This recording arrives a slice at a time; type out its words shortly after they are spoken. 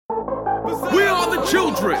We are the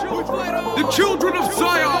children of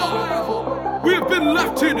Zion. We have been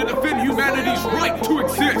left here to defend humanity's right to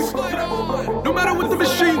exist. No matter what the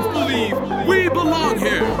machines believe, we belong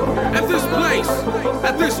here, at this place,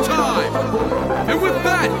 at this time. And with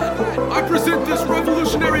that, I present this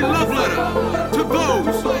revolutionary love letter to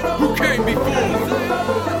those who came before.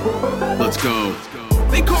 Let's go.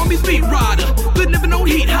 They call me Speed Rider, but never known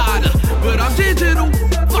heat hider. But I'm digital,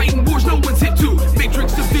 fighting wars no one's hit to.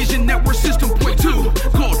 Matrix division, network system point two.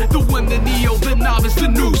 Called the one, the Neo, the novice, the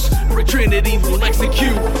noose. Red Trinity will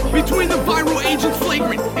execute. Between the viral agents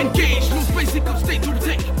flagrant, engaged. No basic of state to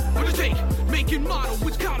undertake. Making model,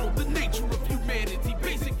 which coddle the nature of humanity.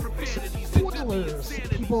 Basic profanity. Spoilers,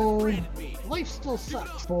 people. Life still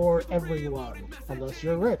sucks for everyone, unless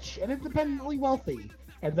you're rich and independently wealthy.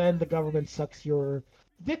 And then the government sucks your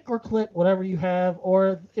dick or clit, whatever you have,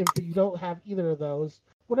 or if you don't have either of those,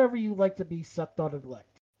 whatever you like to be sucked on and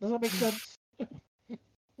licked. Does that make sense?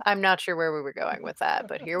 I'm not sure where we were going with that,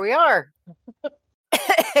 but here we are.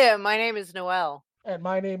 My name is Noelle. And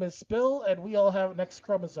my name is Spill, and we all have an X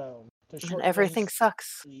chromosome. And everything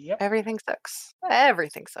sucks. Yep. Everything sucks.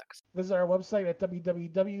 Everything sucks. Visit our website at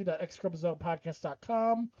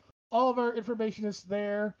www.xchromosomepodcast.com. All of our information is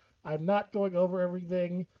there. I'm not going over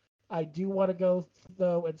everything. I do want to go,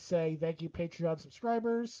 though, and say thank you, Patreon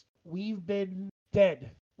subscribers. We've been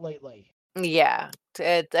dead lately. Yeah,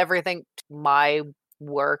 it's everything. My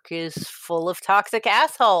work is full of toxic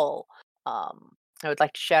asshole. I would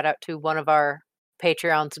like to shout out to one of our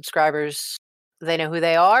Patreon subscribers. They know who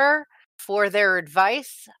they are for their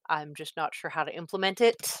advice. I'm just not sure how to implement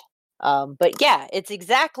it. But yeah, it's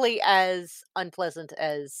exactly as unpleasant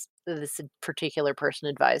as this particular person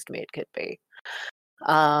advised me it could be.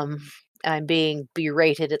 I'm being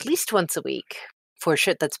berated at least once a week for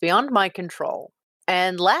shit that's beyond my control.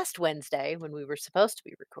 And last Wednesday, when we were supposed to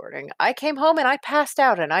be recording, I came home and I passed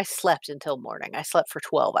out and I slept until morning. I slept for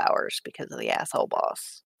 12 hours because of the asshole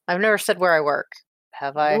boss. I've never said where I work.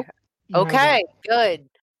 Have I? Nope. Okay, good.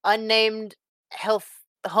 Unnamed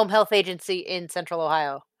home health agency in Central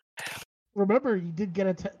Ohio. Remember, you did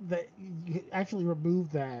get that you actually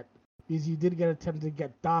removed that because you did get attempted to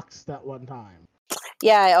get doxxed that one time.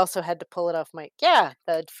 Yeah, I also had to pull it off my... Yeah,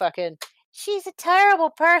 the fucking... She's a terrible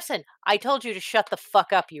person. I told you to shut the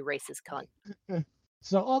fuck up, you racist cunt.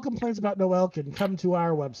 So all complaints about Noelle can come to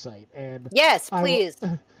our website. And yes, please.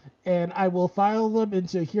 And I will file them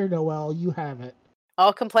into Here, Noelle, you have it.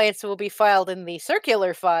 All complaints will be filed in the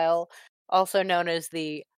circular file, also known as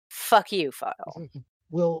the fuck you file.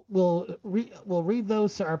 We'll read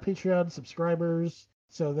those to our Patreon subscribers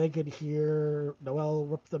so they could hear Noelle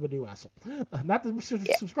rip them a new asshole. Not the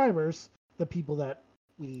subscribers, the people that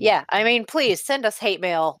we... Yeah, I mean, please send us hate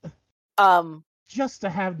mail. Just to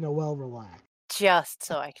have Noelle relax. Just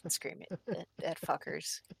so I can scream at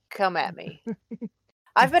fuckers. Come at me.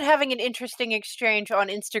 I've been having an interesting exchange on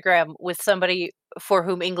Instagram with somebody for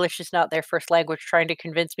whom English is not their first language, trying to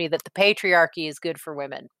convince me that the patriarchy is good for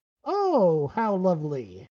women. Oh, how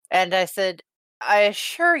lovely. And I said, I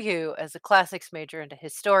assure you, as a classics major and a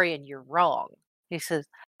historian, you're wrong. He says,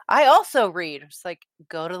 I also read. It's like,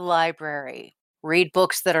 go to the library. Read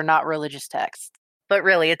books that are not religious texts. But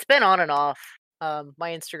really, it's been on and off. My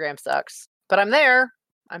Instagram sucks. But I'm there.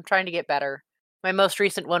 I'm trying to get better. My most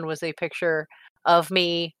recent one was a picture of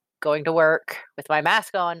me going to work with my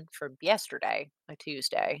mask on from yesterday, my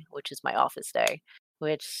Tuesday, which is my office day,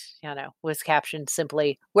 which, was captioned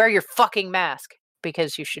simply, wear your fucking mask,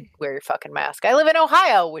 because you should wear your fucking mask. I live in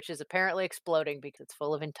Ohio, which is apparently exploding because it's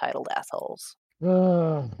full of entitled assholes.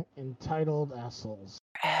 Entitled assholes.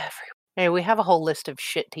 Hey, we have a whole list of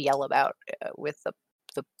shit to yell about with the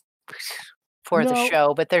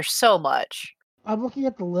show, but there's so much. I'm looking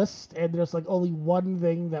at the list, and there's only one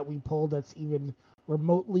thing that we pulled that's even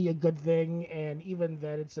remotely a good thing, and even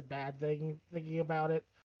then it's a bad thing, thinking about it.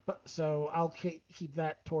 But so I'll keep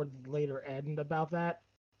that toward the later end about that.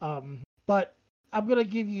 But I'm going to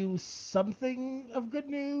give you something of good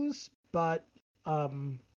news, but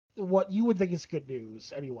what you would think is good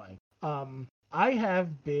news anyway. I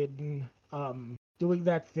have been doing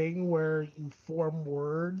that thing where you form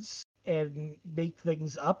words and make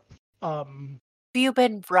things up. Have you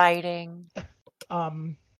been writing?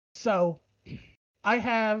 So I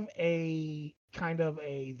have a kind of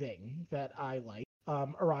a thing that I like,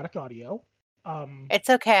 erotic audio. It's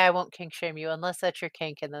okay, I won't kink shame you unless that's your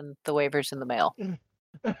kink, and then the waiver's in the mail.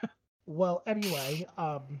 Well, anyway,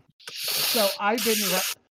 so I've been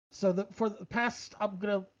for the past, I'm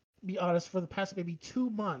gonna be honest, for the past maybe 2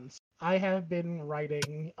 months, I have been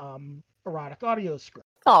writing erotic audio scripts.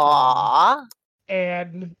 Aww.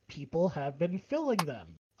 And people have been filling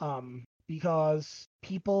them. because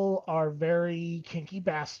people are very kinky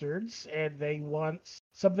bastards, and they want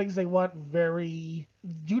some things they want very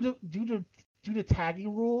due to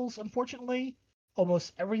tagging rules. Unfortunately,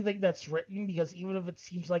 almost everything that's written, because even if it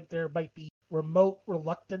seems like there might be remote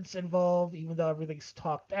reluctance involved, even though everything's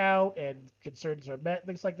talked out and concerns are met,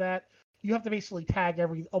 things like that, you have to basically tag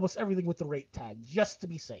almost everything with the rate tag just to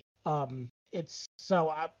be safe. It's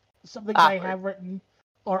so some things I have written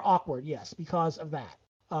are awkward, yes, because of that.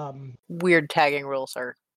 Weird tagging rules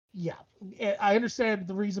are. Yeah, I understand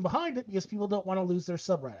the reason behind it, because people don't want to lose their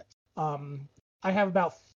subreddits. I have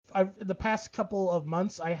in the past couple of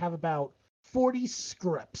months, I have about 40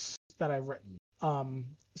 scripts that I've written.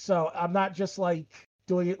 So I'm not just like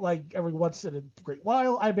doing it like every once in a great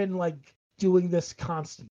while. I've been like doing this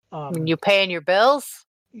constant. You paying your bills?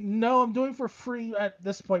 No, I'm doing for free at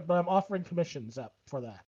this point, but I'm offering commissions up for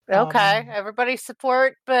that. Okay, everybody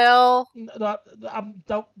support Bill.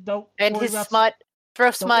 Don't and his smut.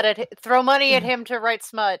 Throw money at him to write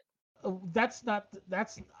smut.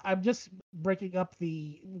 I'm just breaking up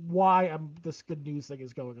why this good news thing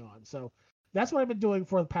is going on. So that's what I've been doing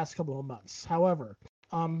for the past couple of months. However,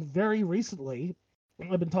 very recently,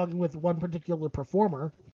 I've been talking with one particular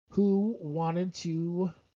performer who wanted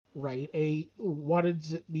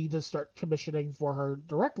me to start commissioning for her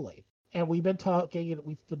directly. And we've been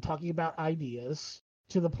talking about ideas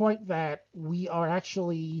to the point that we are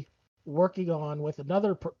actually working on with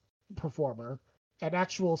another performer an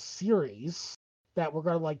actual series that we're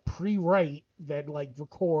going to like pre-write, then like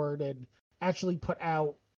record and actually put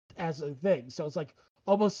out as a thing. So it's like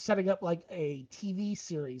almost setting up like a TV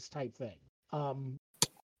series type thing,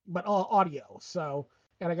 but all audio. So,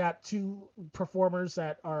 and I got 2 performers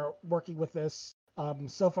that are working with this.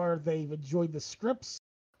 So far they've enjoyed the scripts.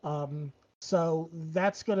 So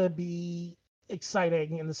that's going to be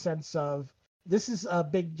exciting in the sense of this is a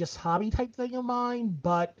big just hobby type thing of mine,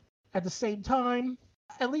 but at the same time,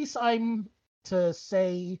 at least I'm, to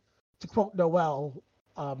quote Noel,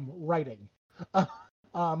 writing.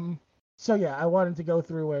 So yeah, I wanted to go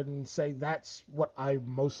through and say that's what I've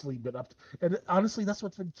mostly been up to. And honestly, that's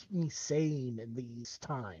what's been keeping me sane in these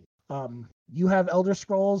times. You have Elder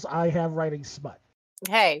Scrolls, I have writing smut.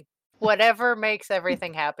 Hey, whatever makes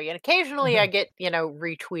everything happy. And occasionally I get,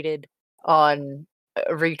 retweeted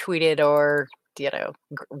or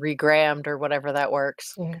regrammed or whatever that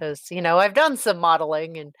works, because I've done some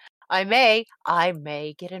modeling, and I may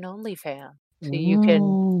get an OnlyFans, so you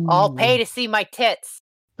can all pay to see my tits.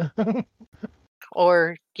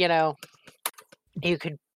 Or you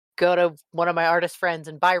could go to one of my artist friends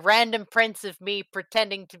and buy random prints of me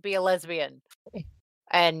pretending to be a lesbian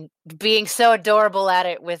and being so adorable at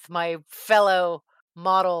it with my fellow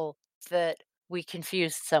model that we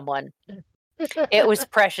confused someone. It was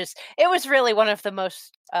precious. It was really one of the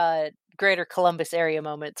most greater Columbus area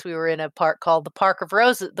moments. We were in a park called the Park of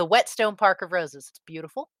Roses, the Whetstone Park of Roses. It's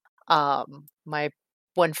beautiful. My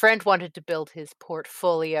one friend wanted to build his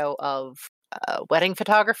portfolio of wedding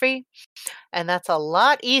photography, and that's a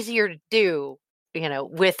lot easier to do,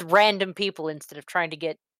 with random people instead of trying to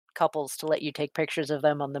get couples to let you take pictures of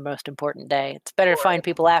them on the most important day. It's better to find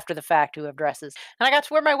people after the fact who have dresses. And I got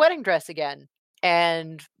to wear my wedding dress again.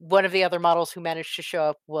 And one of the other models who managed to show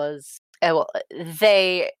up was,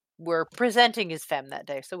 they were presenting as femme that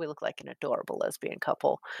day, so we looked like an adorable lesbian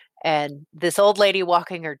couple. And this old lady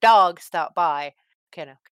walking her dog stopped by.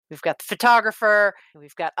 We've got the photographer, and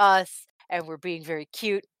we've got us, and we're being very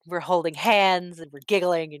cute. We're holding hands, and we're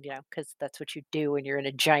giggling, and because that's what you do when you're in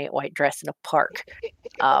a giant white dress in a park.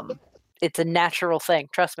 It's a natural thing.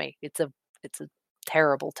 Trust me, it's a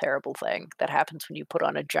terrible, terrible thing that happens when you put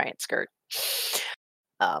on a giant skirt.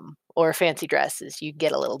 Or a fancy dresses, you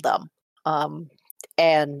get a little dumb.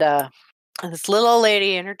 And this little old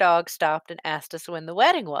lady and her dog stopped and asked us when the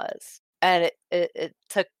wedding was. And it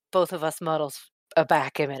took both of us models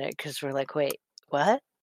aback a minute, because we're like, wait, what?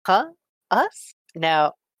 Huh? Us?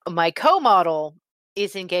 Now, my co-model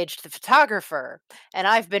is engaged to the photographer, and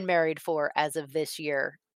I've been married for, as of this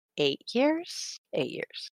year, 8 years? 8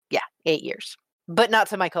 years. Yeah, 8 years. But not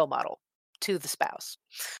to my co-model, to the spouse,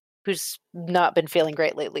 who's not been feeling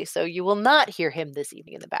great lately. So you will not hear him this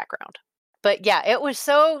evening in the background. But yeah, it was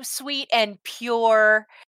so sweet and pure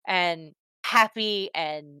and happy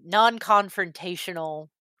and non-confrontational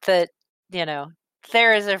that,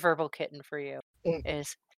 there is a verbal kitten for you.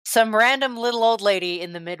 Is some random little old lady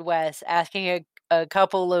in the Midwest asking a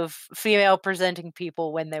couple of female presenting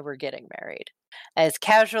people when they were getting married, as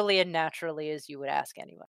casually and naturally as you would ask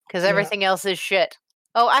anyone, because everything else is shit.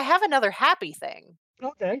 Oh, I have another happy thing.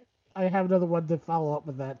 Okay. I have another one to follow up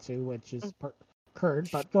with that too, which is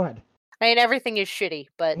Kurt, but go ahead. I mean, everything is shitty,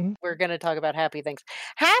 but Mhm. we're going to talk about happy things.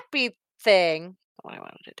 Happy thing, what I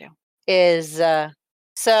wanted to do, is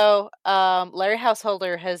Larry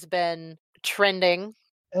Householder has been trending.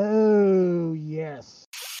 Oh, yes.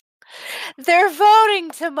 They're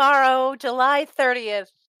voting tomorrow, July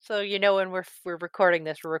 30th. So you know when we're recording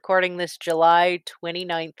this. We're recording this July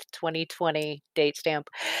 29th, 2020 date stamp.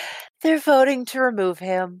 They're voting to remove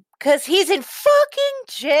him cuz he's in fucking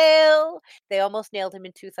jail. They almost nailed him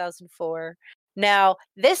in 2004. Now,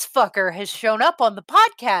 this fucker has shown up on the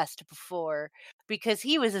podcast before because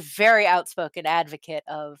he was a very outspoken advocate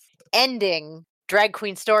of ending drag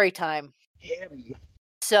queen story time. Him.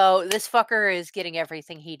 So this fucker is getting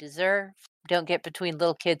everything he deserves. Don't get between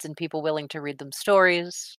little kids and people willing to read them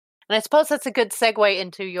stories. And I suppose that's a good segue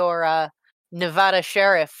into your Nevada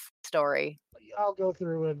sheriff story. I'll go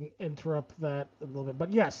through and interrupt that a little bit.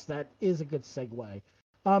 But yes, that is a good segue.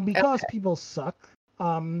 Because people suck,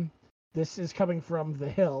 this is coming from The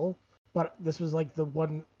Hill, but this was like the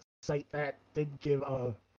one site that did give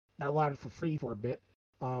that allowed it for free for a bit.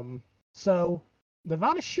 So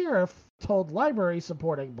Nevada sheriff told libraries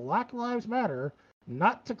supporting Black Lives Matter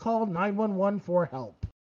not to call 911 for help.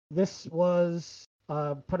 This was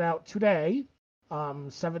put out today,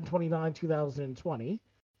 7/29/2020.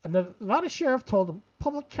 A Nevada sheriff told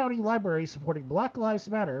public county libraries supporting Black Lives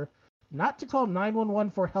Matter not to call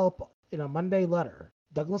 911 for help in a Monday letter.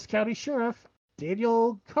 Douglas County Sheriff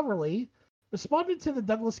Daniel Coverly responded to the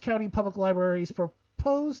Douglas County Public Library's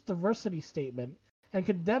proposed diversity statement and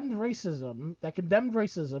condemned racism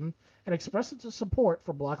and expressed its support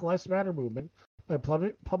for Black Lives Matter movement by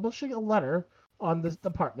publishing a letter on the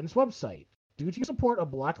department's website. Due to support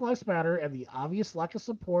of Black Lives Matter and the obvious lack of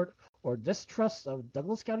support or distrust of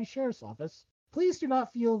Douglas County Sheriff's Office, please do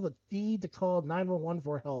not feel the need to call 911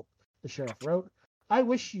 for help, the sheriff wrote. I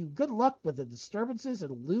wish you good luck with the disturbances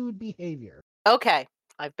and lewd behavior. Okay,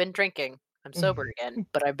 I've been drinking. I'm sober again,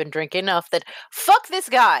 but I've been drinking enough that fuck this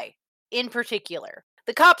guy in particular.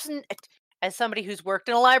 The cops, as somebody who's worked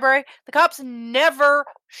in a library, the cops never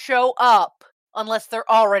show up unless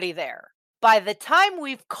they're already there. By the time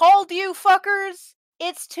we've called you fuckers,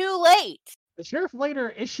 it's too late. The sheriff later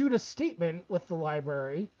issued a statement with the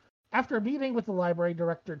library after a meeting with the library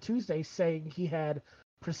director Tuesday, saying he had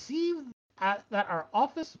perceived that our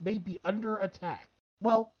office may be under attack.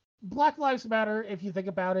 Well, Black Lives Matter, if you think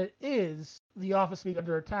about it, is the office being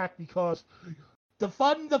under attack because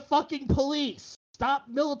defund the fucking police. Stop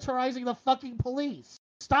militarizing the fucking police.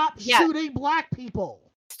 Stop shooting black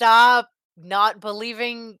people. Stop not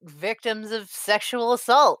believing victims of sexual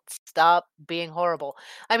assault. Stop being horrible.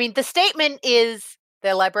 I mean, the statement is,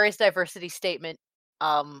 the library's diversity statement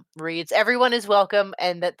reads, everyone is welcome,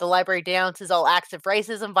 and that the library denounces all acts of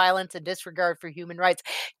racism, violence, and disregard for human rights.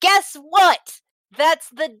 Guess what? That's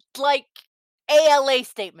the, ALA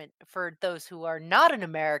statement for those who are not in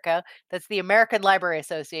America. That's the American Library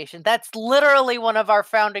Association. That's literally one of our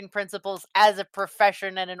founding principles as a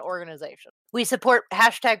profession and an organization. We support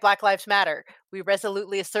hashtag Black Lives Matter. We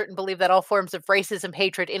resolutely assert and believe that all forms of racism,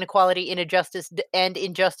 hatred, inequality, injustice, and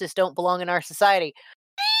injustice don't belong in our society.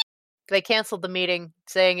 They canceled the meeting,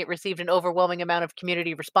 saying it received an overwhelming amount of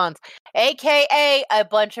community response, aka a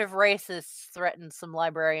bunch of racists threatened some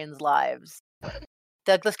librarians' lives.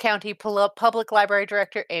 Douglas County Public Library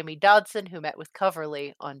Director Amy Dodson, who met with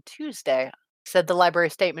Coverly on Tuesday, said the library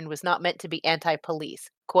statement was not meant to be anti-police.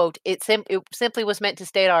 Quote, it simply was meant to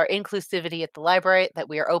state our inclusivity at the library, that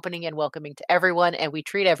we are opening and welcoming to everyone, and we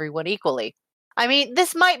treat everyone equally. I mean,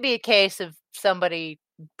 this might be a case of somebody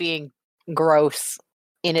being gross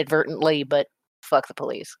inadvertently, but fuck the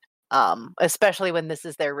police. Especially when this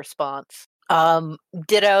is their response.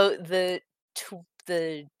 Ditto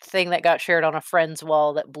the thing that got shared on a friend's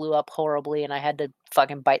wall that blew up horribly, and I had to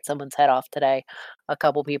fucking bite someone's head off today. A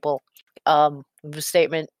couple people. The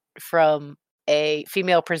statement from a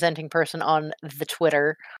female presenting person on the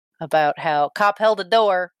Twitter about how cop held a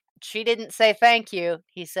door. She didn't say thank you.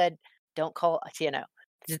 He said, don't call,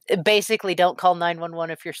 basically don't call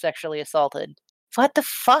 911 if you're sexually assaulted. What the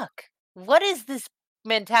fuck? What is this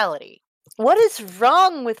mentality? What is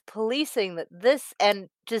wrong with policing that this and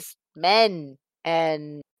just men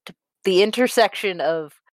and the intersection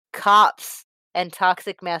of cops and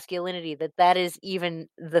toxic masculinity, that is even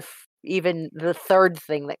the third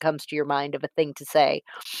thing that comes to your mind of a thing to say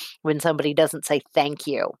when somebody doesn't say thank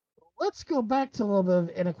you? Let's go back to a little bit of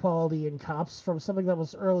inequality in cops from something that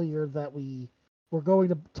was earlier that we were going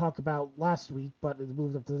to talk about last week, but it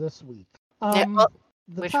moved up to this week. The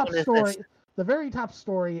top story, the very top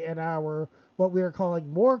story in our what we are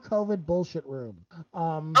calling more COVID bullshit room.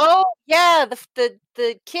 Oh yeah,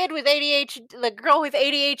 the kid with ADHD, the girl with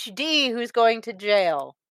ADHD who's going to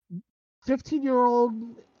jail.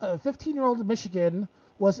 15-year-old in Michigan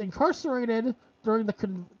was incarcerated during the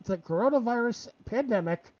coronavirus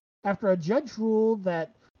pandemic after a judge ruled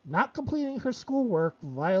that not completing her schoolwork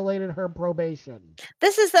violated her probation.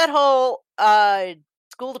 This is that whole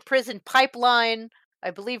school to prison pipeline.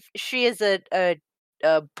 I believe she is a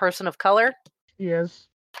person of color Yes.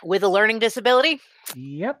 with a learning disability.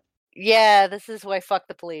 Yep. Yeah, this is why fuck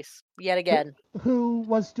the police yet again. Who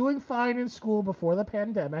was doing fine in school before the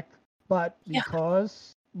pandemic, but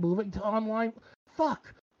because moving to online,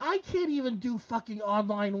 fuck, I can't even do fucking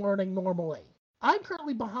online learning normally. I'm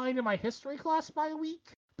currently behind in my history class by a week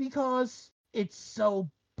because it's so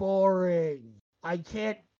boring. I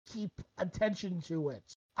can't keep attention to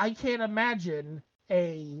it. I can't imagine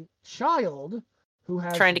a child who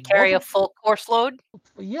has Trying to carry a full course load.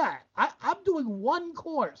 Yeah, I'm doing one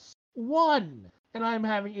course, one, and I'm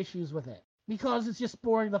having issues with it because it's just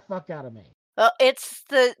boring the fuck out of me.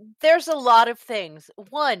 There's a lot of things.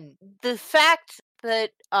 One, the fact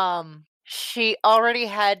that she already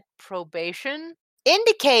had probation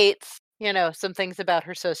indicates, some things about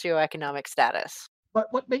her socioeconomic status. But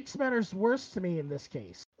what makes matters worse to me in this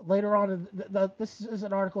case, later on, this is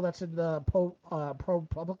an article that's in the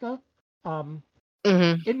ProPublica.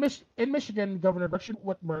 In Michigan, Governor Gretchen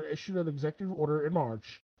Whitmer issued an executive order in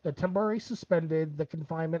March that temporarily suspended the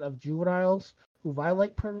confinement of juveniles who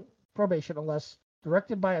violate probation unless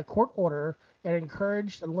directed by a court order and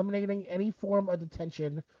encouraged eliminating any form of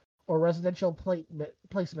detention or residential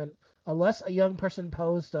placement unless a young person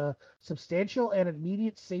posed a substantial and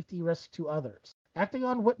immediate safety risk to others. Acting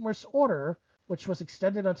on Whitmer's order, which was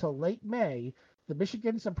extended until late May, the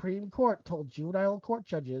Michigan Supreme Court told juvenile court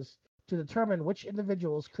judges to determine which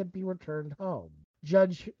individuals could be returned home.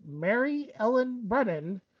 Judge Mary Ellen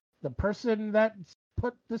Brennan, the person that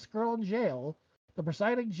put this girl in jail, the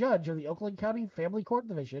presiding judge of the Oakland County Family Court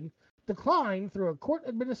Division, declined through a court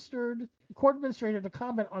administrator to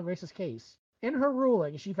comment on Grace's case. In her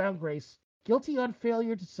ruling, she found Grace guilty on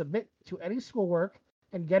failure to submit to any schoolwork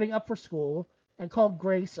and getting up for school, and called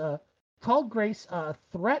Grace a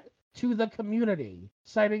threat to the community,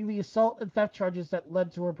 citing the assault and theft charges that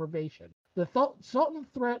led to her probation. The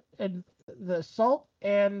assault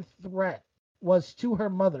and threat was to her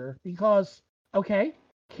mother because,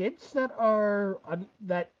 kids that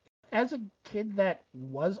as a kid that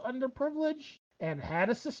was underprivileged and had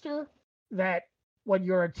a sister, that when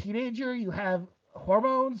you're a teenager you have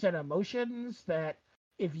hormones and emotions that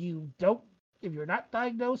if you're not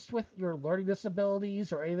diagnosed with your learning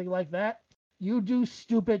disabilities or anything like that, you do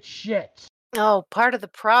stupid shit. Oh, part of the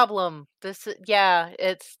problem.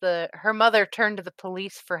 Her mother turned to the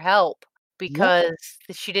police for help because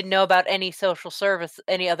she didn't know about any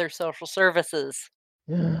other social services.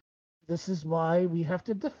 This is why we have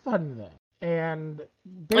to defund them. And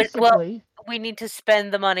basically, we need to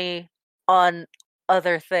spend the money on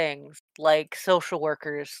other things like social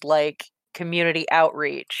workers, like community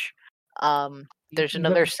outreach. There's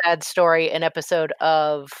another sad story, an episode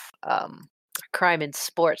of Crime in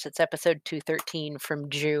Sports. It's episode 213 from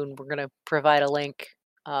June. We're going to provide a link.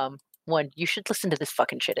 One, you should listen to this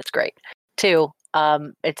fucking shit. It's great. Two,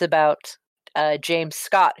 it's about James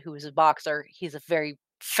Scott, who is a boxer. He's a very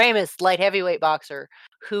famous light heavyweight boxer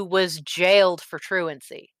who was jailed for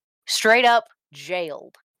truancy. Straight up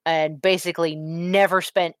jailed. And basically never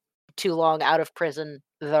spent too long out of prison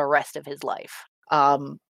the rest of his life.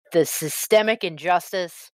 The systemic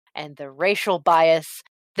injustice and the racial bias.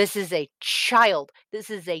 This is a child. This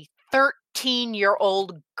is a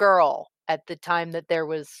 13-year-old girl at the time that there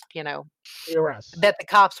was, the arrest. That the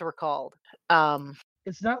cops were called.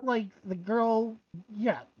 It's not like the girl,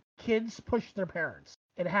 kids push their parents.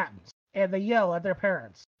 It happens. And they yell at their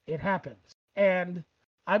parents. It happens. And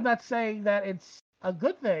I'm not saying that it's a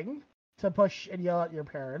good thing to push and yell at your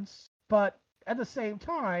parents, but at the same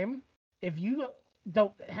time, if you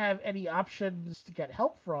don't have any options to get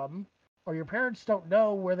help from, or your parents don't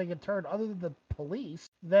know where they can turn other than the police,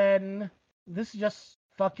 then this just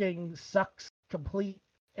fucking sucks complete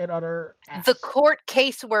and utter ass. The court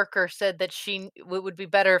caseworker said that it would be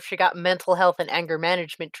better if she got mental health and anger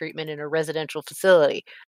management treatment in a residential facility.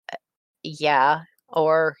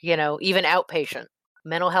 Or, even outpatient.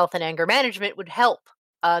 Mental health and anger management would help.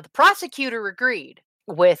 The prosecutor agreed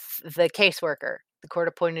with the caseworker. The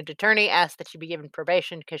court-appointed attorney asked that she be given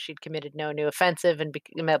probation because she'd committed no new offensive and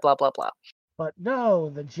blah, blah, blah. But no,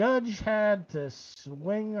 the judge had to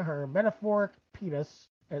swing her metaphoric penis,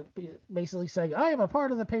 basically saying, I am a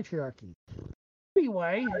part of the patriarchy.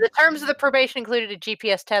 Anyway, The terms of the probation included a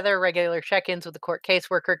GPS tether, regular check-ins with the court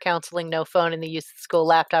caseworker, counseling, no phone, and the use of the school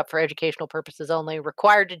laptop for educational purposes only,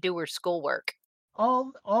 required to do her schoolwork.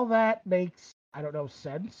 all that makes, I don't know,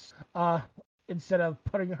 sense. Instead of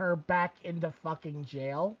putting her back into fucking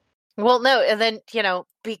jail. Well, no, and then,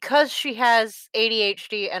 because she has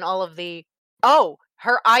ADHD and all of the... Oh,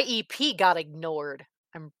 her IEP got ignored.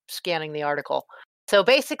 I'm scanning the article. So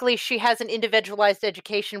basically, she has an individualized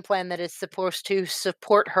education plan that is supposed to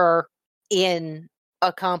support her in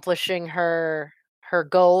accomplishing her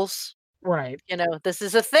goals. Right. This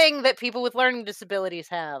is a thing that people with learning disabilities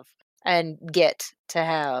have and get to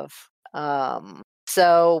have.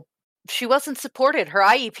 So she wasn't supported. Her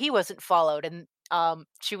IEP wasn't followed, and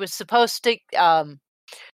she was supposed to...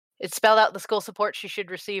 It spelled out the school support she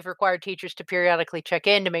should receive, required teachers to periodically check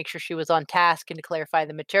in to make sure she was on task and to clarify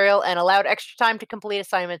the material, and allowed extra time to complete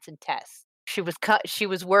assignments and tests. She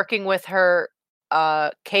was working with her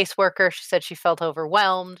caseworker. She said she felt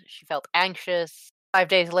overwhelmed. She felt anxious. 5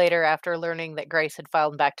 days later, after learning that Grace had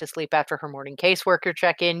filed back to sleep after her morning caseworker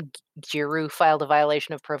check-in, Giroux filed a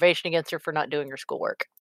violation of probation against her for not doing her schoolwork.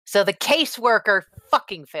 So the caseworker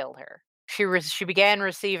fucking failed her. She began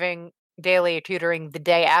receiving daily tutoring the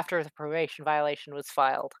day after the probation violation was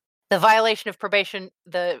filed. The violation of probation,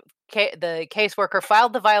 the caseworker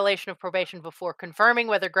filed the violation of probation before confirming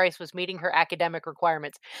whether Grace was meeting her academic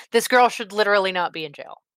requirements. This girl should literally not be in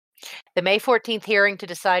jail. The May 14th hearing to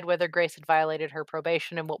decide whether Grace had violated her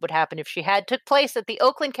probation and what would happen if she had took place at the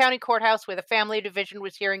Oakland County Courthouse, where the family division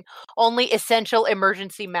was hearing only essential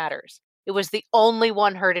emergency matters. It was the only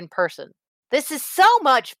one heard in person. This is so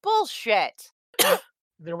much bullshit.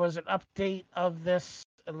 There was an update of this,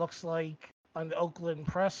 it looks like, on the Oakland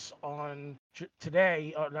Press on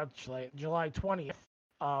today, or not July 20th.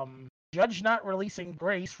 Judge not releasing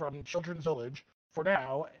Grace from Children's Village for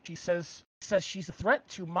now. She says she's a threat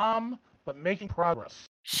to mom, but making progress.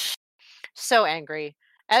 So angry.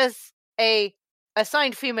 As a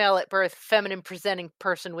assigned female at birth, feminine presenting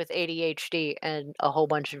person with ADHD and a whole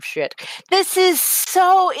bunch of shit. This is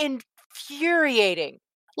so infuriating.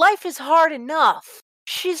 Life is hard enough.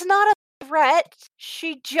 She's not a threat.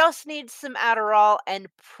 She just needs some Adderall and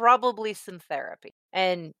probably some therapy.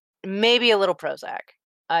 And maybe a little Prozac.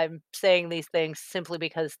 I'm saying these things simply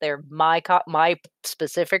because they're my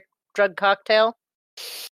specific drug cocktail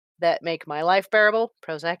that make my life bearable.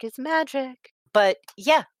 Prozac is magic. But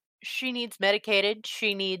yeah, she needs medicated.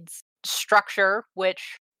 She needs structure,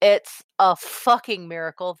 which it's a fucking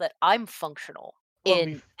miracle that I'm functional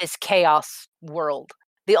in this chaos world.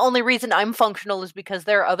 The only reason I'm functional is because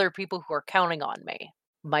there are other people who are counting on me,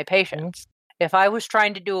 my patients. If I was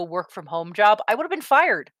trying to do a work from home job, I would have been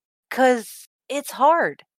fired because it's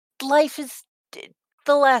hard. Life is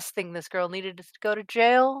the last thing this girl needed is to go to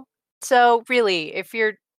jail. So really, if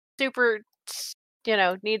you're super,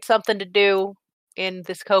 need something to do in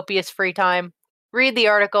this copious free time, read the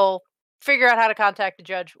article, figure out how to contact the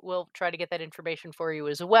judge. We'll try to get that information for you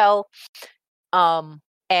as well.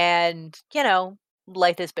 And,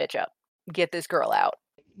 light this bitch up. Get this girl out.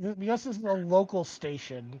 Because this is a local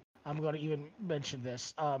station, I'm going to even mention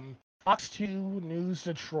this. Fox 2 News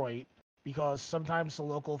Detroit, because sometimes the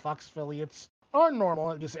local Fox affiliates are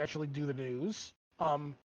normal and just actually do the news.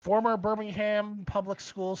 Former Birmingham public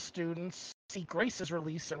school students seek Grace's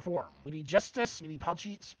release and reform. We need justice, we need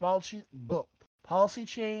policy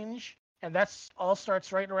change, and that's all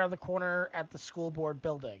starts right around the corner at the school board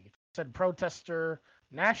building, said protester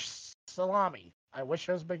Nash Salami. I wish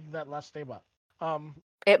I was making that last name up.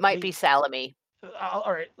 It might be Salami. All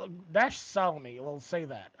right, Nash Salami. We'll say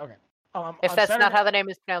that. Okay. If that's not how the name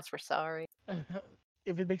is pronounced, we're sorry.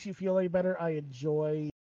 If it makes you feel any better, I enjoy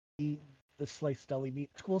the sliced deli meat.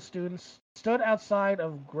 School students stood outside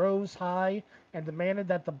of Groves High and demanded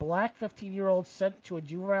that the black 15-year-old sent to a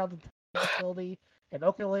juvenile detention facility in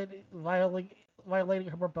Oakland violating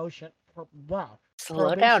her probation.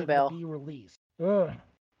 Slow down, Bill. Be released. Ugh,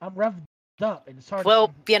 I'm revved up, and it's hard.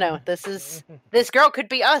 Well, this girl could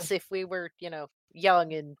be us if we were,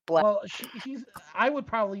 young and black. Well, I would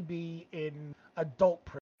probably be in adult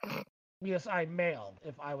prison because I'm male.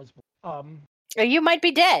 If I was, you might be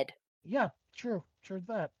dead. Yeah, true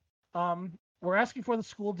that. We're asking for the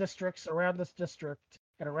school districts around this district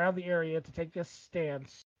and around the area to take this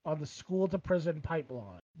stance on the school to prison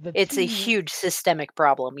pipeline. It's a huge systemic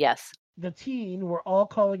problem, yes. The teen we're all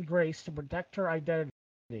calling Grace to protect her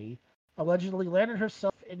identity allegedly landed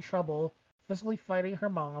herself in trouble, physically fighting her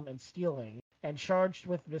mom and stealing, and charged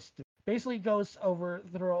with misdemeanor. Basically goes over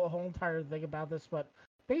the whole entire thing about this, but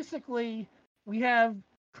basically we have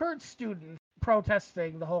current students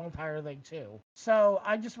protesting the whole entire thing too. So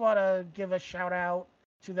I just want to give a shout out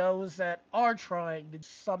to those that are trying to do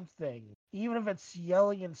something, even if it's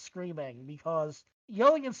yelling and screaming, because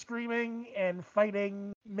yelling and screaming and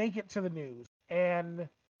fighting make it to the news. And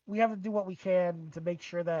we have to do what we can to make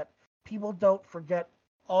sure that people don't forget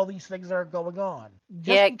all these things that are going on.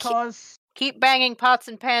 Just because... Keep banging pots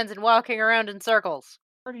and pans and walking around in circles.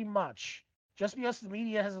 Pretty much. Just because the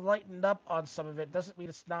media has lightened up on some of it doesn't mean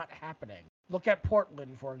it's not happening. Look at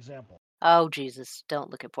Portland, for example. Oh, Jesus.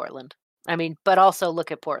 Don't look at Portland. I mean, but also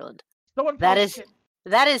look at Portland. Someone that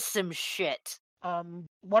is some shit.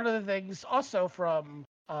 One of the things also from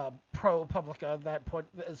ProPublica that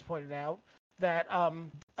is pointed out that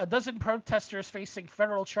a dozen protesters facing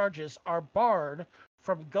federal charges are barred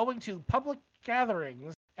from going to public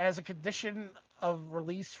gatherings as a condition of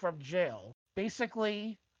release from jail.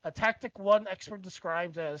 Basically, a tactic one expert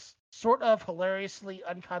described as sort of hilariously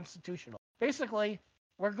unconstitutional. Basically,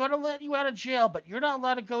 we're going to let you out of jail, but you're not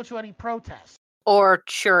allowed to go to any protests. Or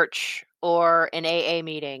church, or an AA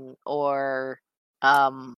meeting, or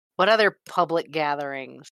what other public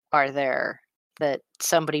gatherings are there that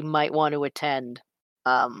somebody might want to attend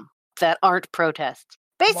that aren't protests?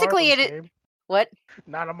 Basically, Marlins it is... game. What?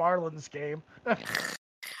 Not a Marlins game.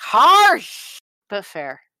 Harsh! But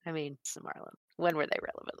fair. I mean, it's the Marlins. When were they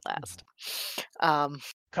relevant last?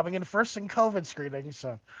 Coming in first in COVID screening,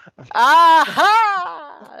 so...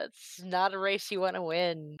 Aha! It's not a race you want to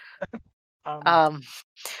win.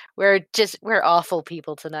 We're awful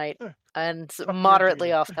people tonight, and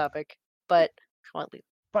moderately off topic, but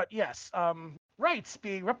yes, rights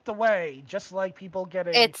being ripped away, just like people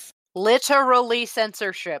getting... It's literally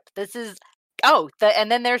censorship. This is...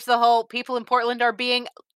 and then there's the whole people in Portland are being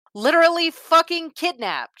literally fucking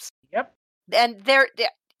kidnapped. Yep. And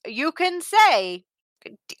you can say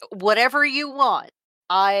whatever you want.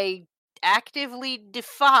 I actively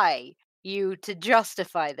defy you to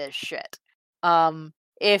justify this shit.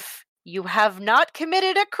 If you have not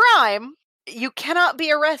committed a crime, you cannot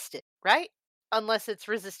be arrested, right? Unless it's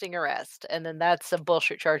resisting arrest, and then that's a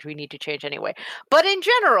bullshit charge we need to change anyway. But in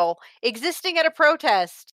general, existing at a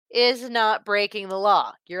protest is not breaking the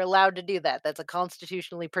law. You're allowed to do that. That's a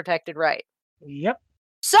constitutionally protected right. Yep.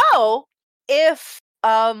 So, if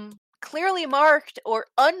clearly marked or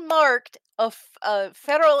unmarked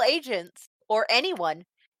federal agents or anyone,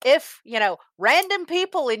 if, random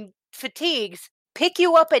people in fatigues pick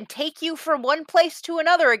you up and take you from one place to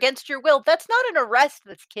another against your will, that's not an arrest,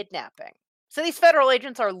 that's kidnapping. So these federal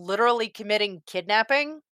agents are literally committing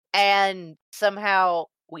kidnapping, and somehow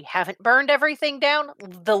we haven't burned everything down?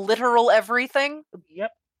 The literal everything?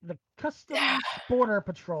 Yep. The Customs Border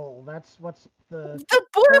Patrol. That's what's the... The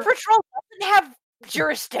Border Patrol doesn't have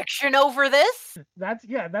jurisdiction over this. That's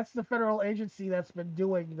the federal agency that's been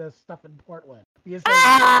doing this stuff in Portland. Because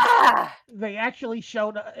they actually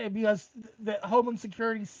showed because the Homeland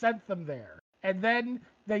Security sent them there. And then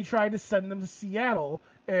they tried to send them to Seattle,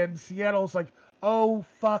 and Seattle's like, oh,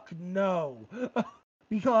 fuck no.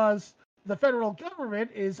 Because the federal government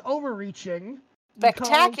is overreaching.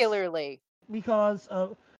 Spectacularly. Because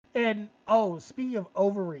of... And, speaking of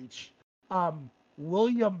overreach,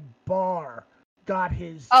 William Barr got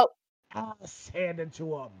his ass handed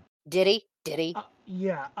to him. Did he?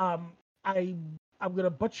 Yeah. I'm gonna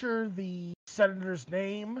butcher the senator's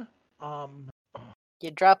name.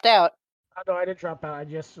 You dropped out. No, I didn't drop out. I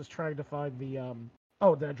just was trying to find the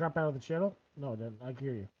did I drop out of the channel? No, then I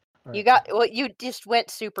hear you. Right. You just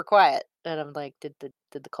went super quiet, and I'm like, did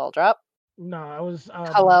the call drop? No, I was...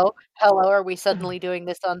 Hello? Are we suddenly doing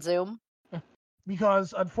this on Zoom?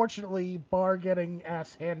 Because, unfortunately, Barr getting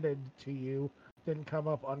ass handed to you didn't come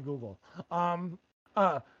up on Google.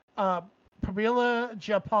 Pramila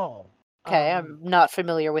Jayapal. Okay, I'm not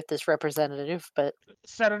familiar with this representative, but...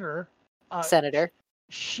 Senator.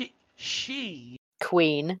 She...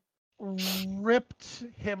 Queen. Ripped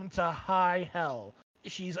him to high hell.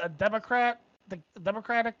 She's a Democrat. The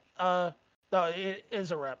Democratic... no, it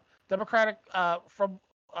is a rep. Democratic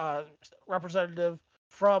representative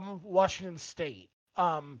from Washington State.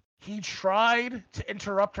 He tried to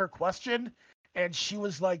interrupt her question, and she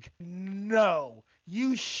was like, no,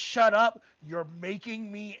 you shut up. You're making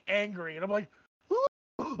me angry. And I'm like,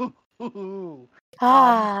 ooh.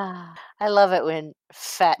 I love it when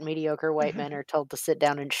fat, mediocre white men are told to sit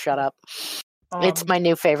down and shut up. It's my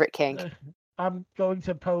new favorite kink. I'm going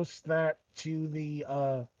to post that to the...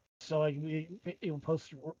 so it will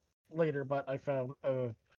post later, but I found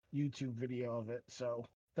a YouTube video of it, so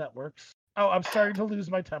that works. Oh, I'm starting to lose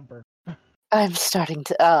my temper. I'm starting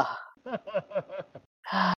to...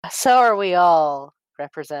 So are we all,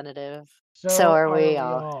 representative. So, So are we we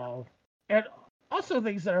all. all. And also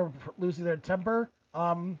things that are losing their temper.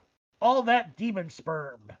 All that demon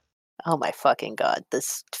sperm. Oh my fucking god,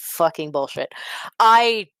 this fucking bullshit.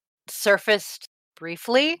 I surfaced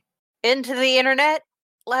briefly into the internet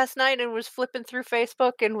last night and was flipping through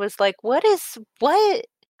Facebook and was like, what is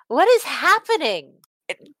happening?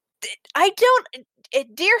 I don't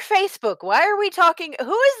dear Facebook, why are we talking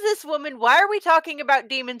who is this woman? Why are we talking about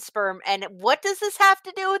demon sperm and what does this have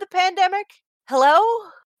to do with the pandemic? Hello?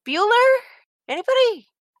 Bueller? Anybody?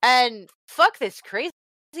 And fuck this crazy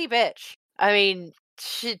bitch. I mean,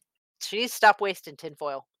 she needs to stop wasting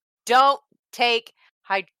tinfoil. Don't take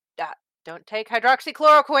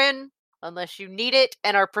hydroxychloroquine unless you need it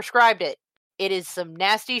and are prescribed it. It is some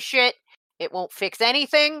nasty shit. It won't fix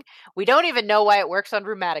anything. We don't even know why it works on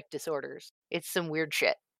rheumatic disorders. It's some weird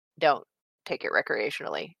shit. Don't take it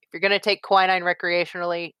recreationally. If you're going to take quinine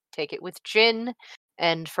recreationally, take it with gin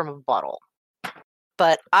and from a bottle.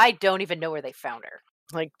 But I don't even know where they found her.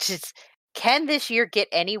 Like, just, can this year get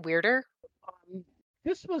any weirder?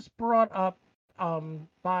 This was brought up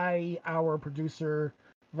by our producer,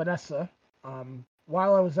 Vanessa,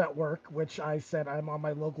 while I was at work, which I said I'm on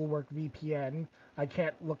my local work VPN. I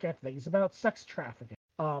can't look at things about sex trafficking.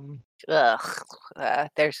 Ugh.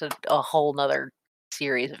 There's a whole nother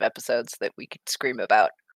series of episodes that we could scream about.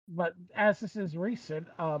 But as this is recent,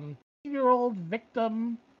 60-year-old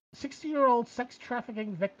sex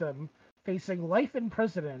trafficking victim facing life in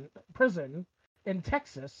prison in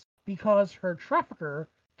Texas because her trafficker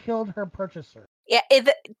killed her purchaser. Yeah,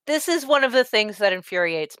 this is one of the things that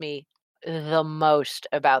infuriates me the most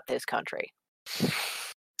about this country.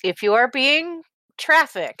 If you are being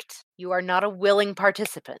trafficked, you are not a willing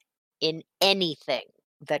participant in anything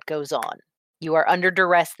that goes on. You are under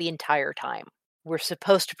duress the entire time. We're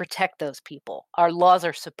supposed to protect those people. Our laws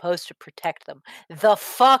are supposed to protect them. The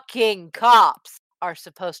fucking cops are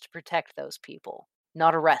supposed to protect those people,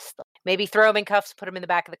 not arrest them. Maybe throw them in cuffs, put them in the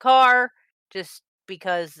back of the car, just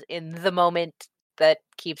because in the moment that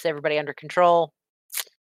keeps everybody under control.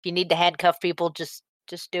 If you need to handcuff people, just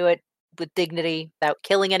do it with dignity without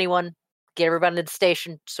killing anyone. Get everybody to the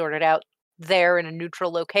station, sort it out there in a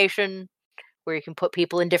neutral location where you can put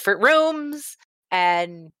people in different rooms,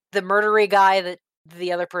 and the murdery guy that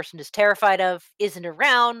the other person is terrified of isn't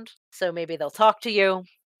around, so maybe they'll talk to you.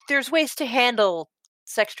 There's ways to handle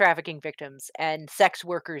sex trafficking victims and sex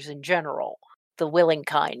workers in general. The willing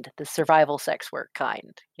kind, the survival sex work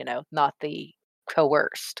kind, not the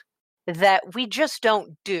coerced, that we just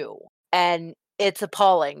don't do. And it's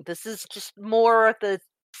appalling. This is just more of the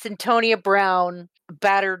Centonia Brown,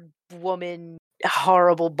 battered woman,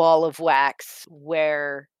 horrible ball of wax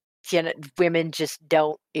where women just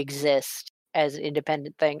don't exist as an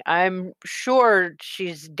independent thing. I'm sure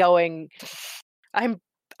she's going. I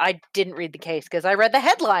didn't read the case because I read the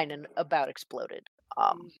headline and about exploded.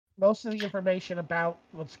 Most of the information about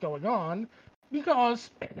what's going on, because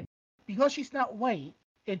she's not white,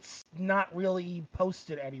 it's not really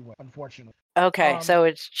posted anywhere, unfortunately. Okay, so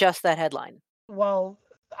it's just that headline. Well,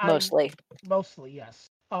 mostly, yes.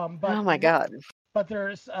 But oh my god! But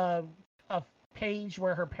there's a page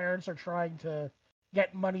where her parents are trying to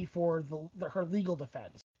get money for her legal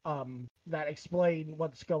defense. That explain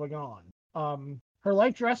what's going on. Her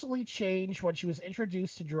life drastically changed when she was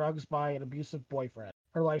introduced to drugs by an abusive boyfriend.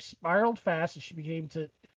 Her life spiraled fast as she began to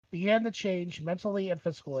change mentally and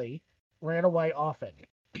physically, ran away often.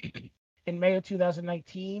 In May of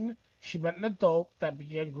 2019, she met an adult that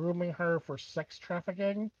began grooming her for sex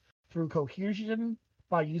trafficking through coercion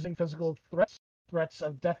by using physical threats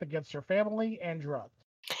of death against her family, and drugs.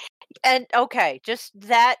 And okay, just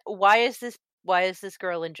that. Why is this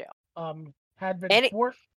girl in jail? Had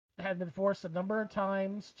been forced a number of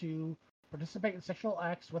times to participate in sexual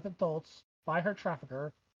acts with adults by her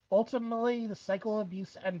trafficker. Ultimately, the cycle of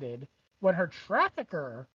abuse ended when her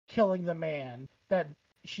trafficker killing the man that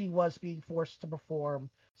she was being forced to perform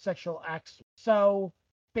sexual acts. So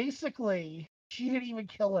basically, she didn't even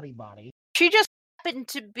kill anybody. She just happened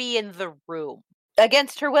to be in the room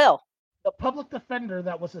against her will. The public defender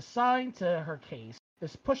that was assigned to her case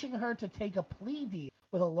is pushing her to take a plea deal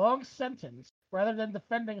with a long sentence rather than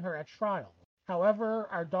defending her at trial. However,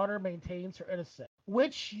 our daughter maintains her innocence,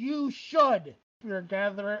 which you should.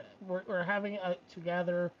 We're having to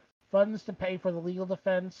gather funds to pay for the legal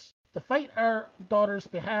defense to fight our daughter's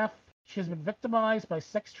behalf. She has been victimized by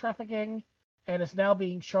sex trafficking and is now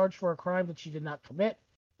being charged for a crime that she did not commit.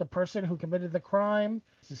 The person who committed the crime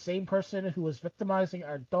is the same person who was victimizing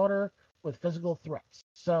our daughter with physical threats.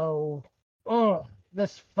 So,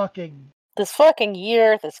 this fucking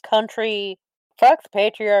year, this country, Fuck the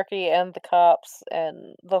patriarchy and the cops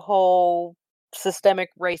and the whole systemic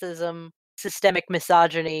racism, systemic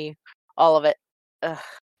misogyny, all of it. Ugh.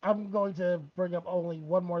 I'm going to bring up only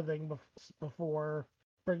one more thing before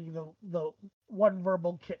bringing the one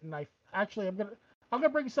verbal kitten. I'm gonna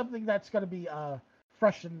bring something that's gonna be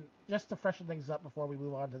just to freshen things up before we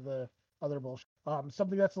move on to the other bullshit.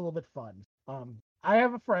 Something that's a little bit fun. I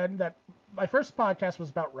have a friend that my first podcast was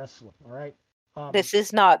about wrestling. All right. This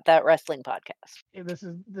is not that wrestling podcast. This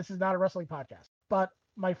is not a wrestling podcast. But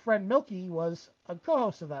my friend Milky was a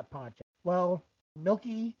co-host of that podcast. Well,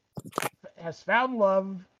 Milky has found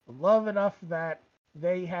love enough that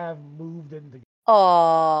they have moved in together.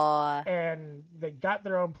 Aww. And they got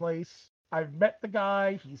their own place. I've met the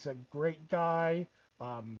guy. He's a great guy.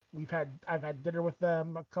 I've had dinner with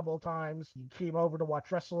them a couple of times. He came over to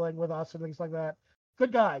watch wrestling with us and things like that.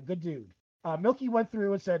 Good guy, good dude. Milky went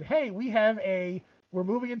through and said, "Hey, we're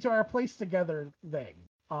moving into our place together thing."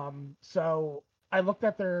 So I looked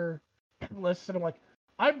at their list and I'm like,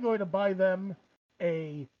 I'm going to buy them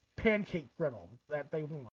a pancake griddle that they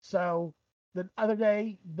want. So the other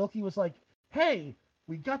day, Milky was like, "Hey,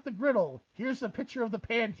 we got the griddle. Here's a picture of the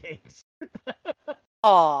pancakes."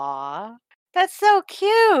 Aww. That's so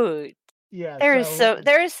cute. Yeah. There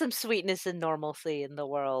is some sweetness and normalcy in the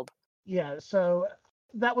world. Yeah, so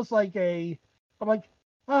that was I'm like,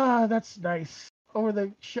 that's nice. Over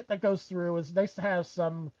the shit that goes through, it's nice to have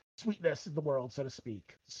some sweetness in the world, so to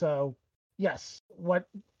speak. So, yes,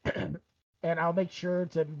 and I'll make sure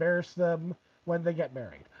to embarrass them when they get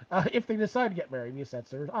married. If they decide to get married, because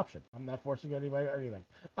that's their option. I'm not forcing anybody or anything.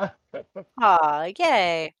 Aw,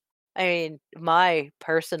 yay. I mean, my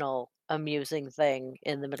personal amusing thing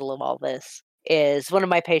in the middle of all this is one of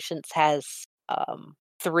my patients has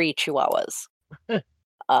 3 chihuahuas.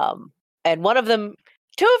 And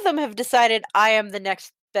two of them have decided I am the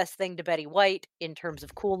next best thing to Betty White in terms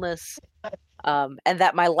of coolness, and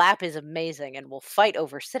that my lap is amazing and will fight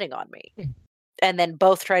over sitting on me. And then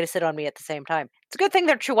both try to sit on me at the same time. It's a good thing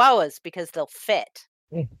they're chihuahuas because they'll fit.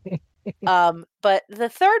 But the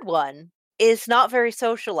third one is not very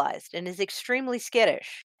socialized and is extremely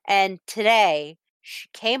skittish. And today, she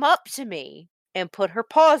came up to me and put her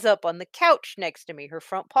paws up on the couch next to me, her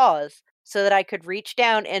front paws, so that I could reach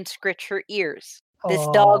down and scritch her ears. This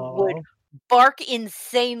dog would bark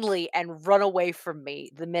insanely and run away from me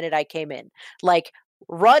the minute I came in. Like,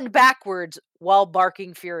 run backwards while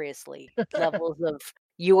barking furiously. Levels of,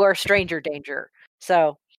 you are stranger danger.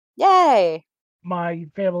 So, yay! My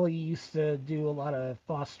family used to do a lot of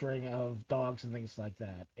fostering of dogs and things like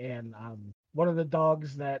that. And one of the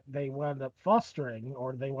dogs that they wound up fostering,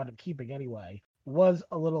 or they wound up keeping anyway, was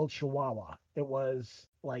a little Chihuahua. It was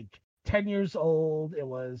like 10 years old. It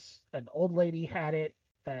was an old lady had it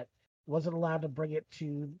that wasn't allowed to bring it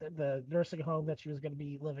to the nursing home that she was going to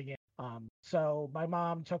be living in. So my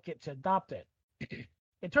mom took it to adopt it.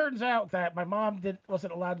 It turns out that my mom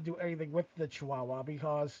wasn't allowed to do anything with the Chihuahua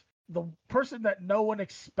because the person that no one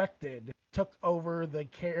expected took over the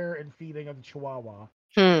care and feeding of the Chihuahua,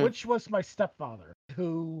 which was my stepfather,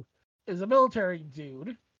 who is a military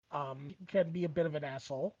dude, can be a bit of an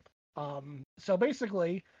asshole. So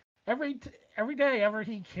basically, every day after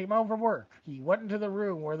he came home from work, he went into the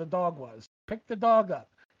room where the dog was, picked the dog up,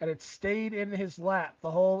 and it stayed in his lap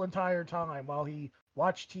the whole entire time while he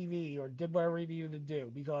watched TV or did whatever he needed to do,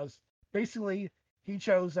 because basically he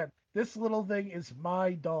chose that this little thing is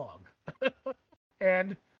my dog.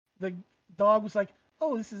 And the dog was like,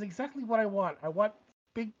 "Oh, this is exactly what I want. I want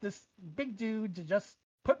this big dude to just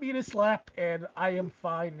put me in his lap and I am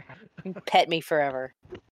fine." Pet me forever.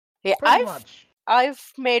 Yeah, Pretty much.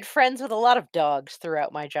 I've made friends with a lot of dogs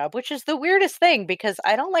throughout my job, which is the weirdest thing because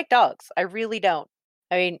I don't like dogs. I really don't.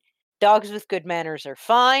 I mean, dogs with good manners are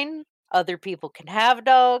fine. Other people can have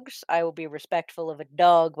dogs. I will be respectful of a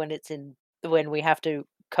dog when we have to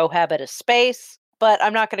cohabit a space, but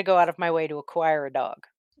I'm not going to go out of my way to acquire a dog.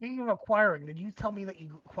 Speaking of acquiring, did you tell me that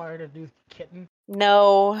you acquired a new kitten?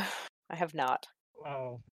 No, I have not.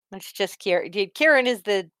 Oh. It's just Kieran. Kieran was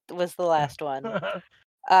the last one.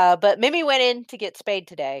 But Mimi went in to get spayed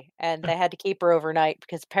today, and they had to keep her overnight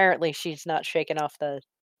because apparently she's not shaking off the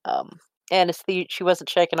anesthesia. She wasn't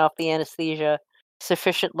shaking off the anesthesia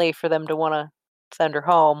sufficiently for them to want to send her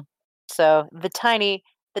home. So the tiny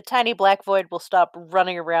black void will stop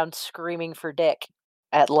running around screaming for dick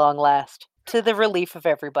at long last, to the relief of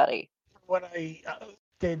everybody. When I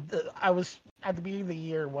I was at the beginning of the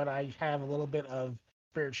year when I have a little bit of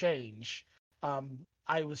fair change.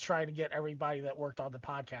 I was trying to get everybody that worked on the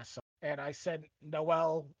podcast, and I sent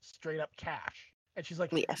Noelle straight up cash, and she's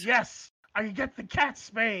like, "Yes, I can get the cat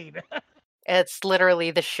spayed." It's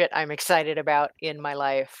literally the shit I'm excited about in my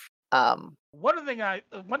life. One thing I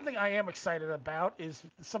am excited about is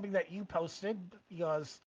something that you posted,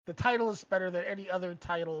 because the title is better than any other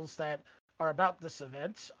titles that are about this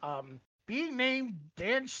event. Being named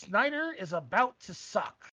Dan Snyder is about to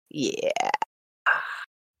suck. Yeah.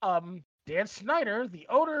 Dan Snyder, the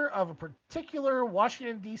owner of a particular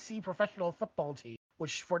Washington, D.C. professional football team,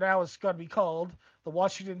 which for now is going to be called the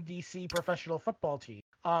Washington, D.C. professional football team,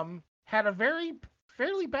 had a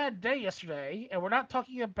fairly bad day yesterday, and we're not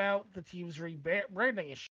talking about the team's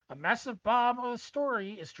rebranding issue. A massive bomb of a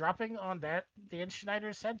story is dropping on Dan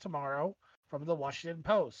Schneider's head tomorrow from the Washington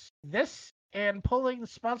Post. This and pulling the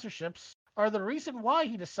sponsorships are the reason why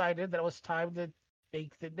he decided that it was time to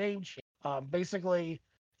make the name change. Basically,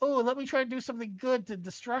 oh, let me try to do something good to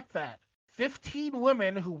distract that. 15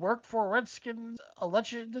 women who worked for Redskins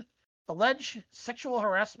alleged sexual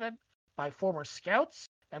harassment by former scouts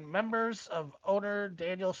and members of owner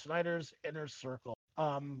Daniel Snyder's inner circle.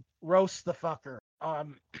 Roast the fucker.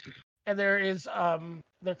 And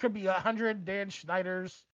there could be 100 Dan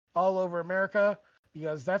Schneiders all over America,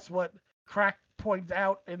 because that's what Cracked pointed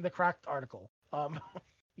out in the Cracked article.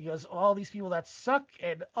 Because all these people that suck,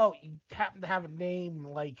 and you happen to have a name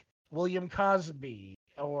like William Cosby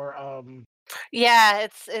or Yeah,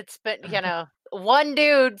 it's been, one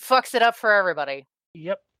dude fucks it up for everybody.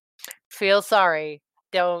 Yep. Feel sorry.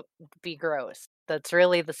 Don't be gross. That's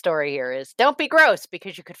really the story here, is don't be gross,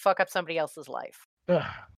 because you could fuck up somebody else's life. Ugh.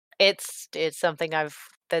 It's something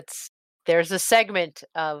there's a segment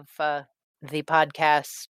of the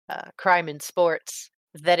podcast Crime in Sports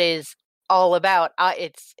that is all about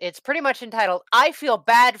it's pretty much entitled "I feel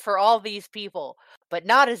bad for all these people, but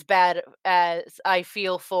not as bad as I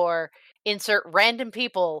feel for insert random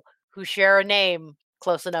people who share a name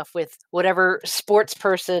close enough with whatever sports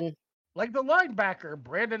person." Like the linebacker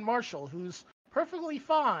Brandon Marshall, who's perfectly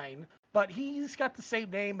fine, but he's got the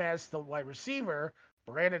same name as the wide receiver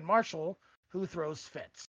Brandon Marshall, who throws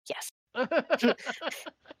fits. Yes.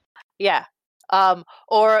 Yeah.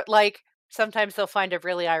 Or like sometimes they'll find a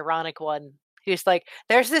really ironic one who's like,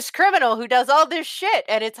 there's this criminal who does all this shit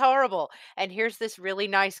and it's horrible, and here's this really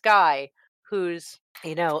nice guy who's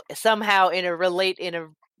somehow in a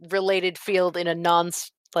related field, in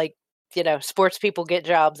a sports people get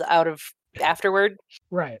jobs out of afterward,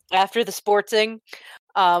 right after the sportsing,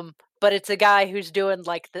 but it's a guy who's doing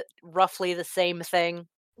like roughly the same thing.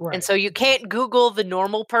 Right. And so you can't Google the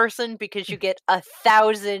normal person, because you get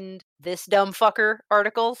 1,000 this dumb fucker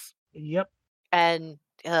articles. Yep. And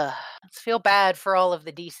let's feel bad for all of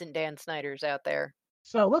the decent Dan Snyders out there.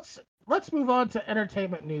 So let's move on to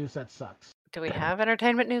entertainment news that sucks. Do we have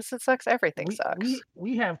entertainment news that sucks? Everything sucks.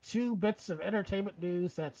 We have 2 bits of entertainment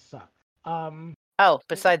news that suck.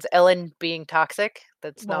 Besides Ellen being toxic,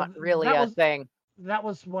 that's not really a thing. That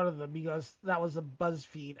was one of them, because that was a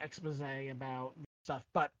BuzzFeed expose about stuff.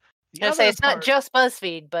 But it's not just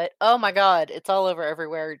BuzzFeed, but oh my god, it's all over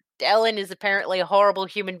everywhere. Ellen is apparently a horrible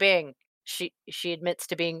human being. She admits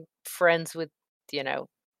to being friends with,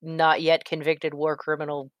 not yet convicted war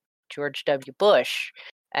criminal George W. Bush,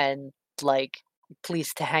 and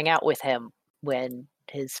pleased to hang out with him when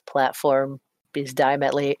his platform is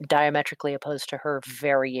diametrically opposed to her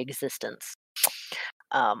very existence.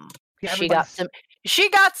 She got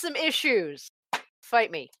some issues.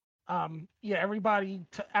 Fight me. Everybody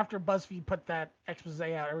after BuzzFeed put that expose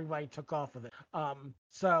out, everybody took off with it.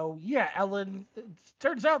 So yeah, Ellen. It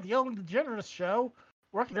turns out the Ellen DeGeneres show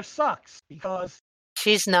working there sucks, because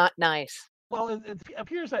she's not nice. Well, it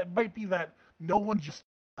appears that it might be that no one just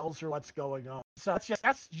tells her what's going on. So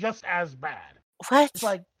that's just as bad. What? It's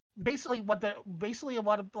like basically a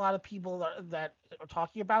lot of people that are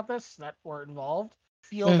talking about this, that were involved,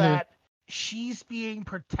 feel that she's being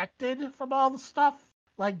protected from all the stuff.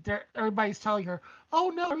 Like everybody's telling her,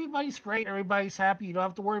 "Oh no, everybody's great, everybody's happy. You don't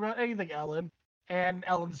have to worry about anything, Ellen." And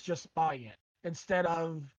Ellen's just buying it, instead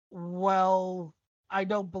of, "Well, I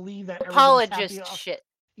don't believe that." Apologist shit.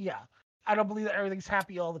 Yeah, I don't believe that everything's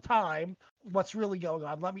happy all the time. What's really going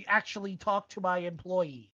on? Let me actually talk to my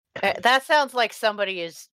employee. That sounds like somebody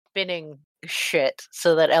is spinning shit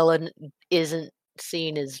so that Ellen isn't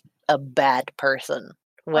seen as a bad person.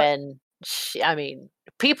 When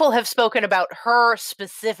people have spoken about her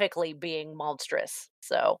specifically being monstrous.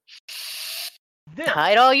 So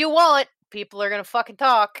hide all you want. People are gonna fucking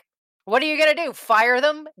talk. What are you gonna do? Fire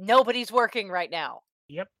them? Nobody's working right now.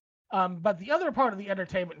 Yep. But the other part of the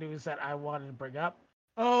entertainment news that I wanted to bring up,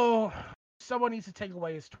 someone needs to take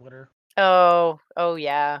away his Twitter. Oh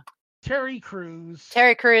yeah. Terry Crews,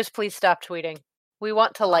 please stop tweeting. We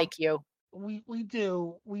want to like you. We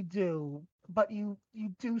do. but you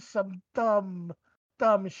do some dumb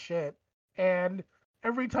shit, and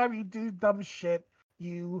every time you do dumb shit,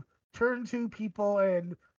 you turn to people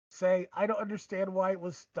and say, "I don't understand why it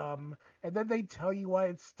was dumb," and then they tell you why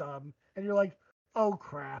it's dumb, and you're like, "Oh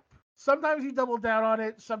crap." Sometimes you double down on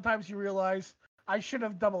it, sometimes you realize I should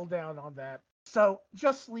have doubled down on that. So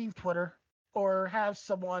just leave Twitter or have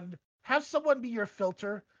someone be your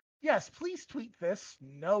filter. Yes, please tweet this.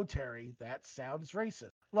 No, Terry, that sounds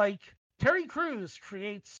racist. Like Terry Crews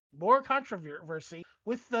creates more controversy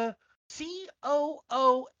with the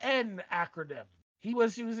COON acronym. He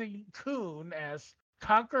was using coon as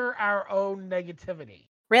conquer our own negativity.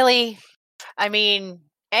 Really? I mean,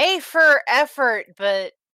 A for effort,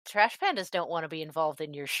 but Trash Pandas don't want to be involved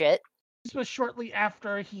in your shit. This was shortly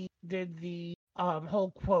after he did the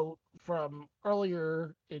whole quote from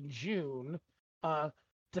earlier in June. Uh,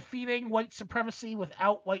 Defeating white supremacy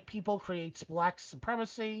without white people creates black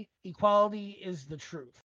supremacy. Equality is the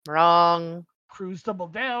truth. Wrong. Crews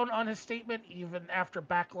doubled down on his statement even after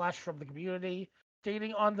backlash from the community,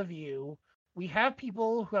 stating on The View, "We have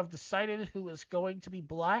people who have decided who is going to be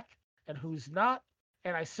black and who's not,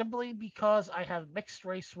 and I simply, because I have mixed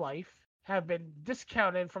race wife, have been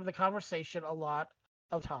discounted from the conversation a lot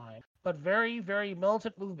of time. But very, very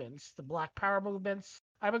militant movements, the Black Power movements,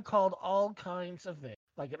 I've been called all kinds of things,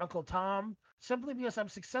 like an Uncle Tom, simply because I'm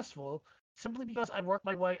successful, simply because I worked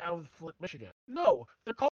my way out of Flint, Michigan. No,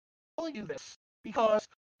 they're calling you this because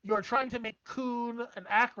you're trying to make coon an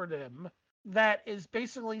acronym that is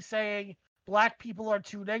basically saying black people are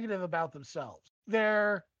too negative about themselves.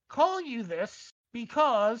 They're calling you this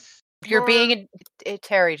because You're being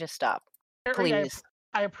Terry, just stop. Terry, Please.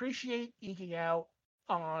 I appreciate eking out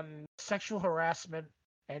on sexual harassment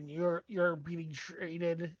and you're being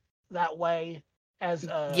treated that way as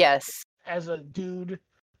a dude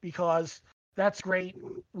because that's great.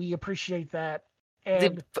 We appreciate that.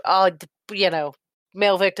 And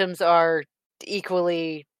male victims are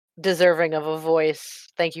equally deserving of a voice.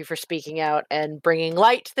 Thank you for speaking out and bringing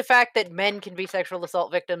light to the fact that men can be sexual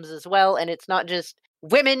assault victims as well, and it's not just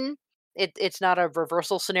women. It's not a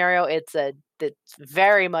reversal scenario. It's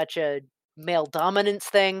very much a male dominance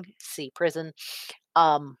thing. See prison.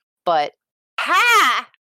 But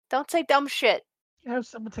don't say dumb shit. Have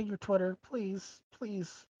someone take your Twitter, please.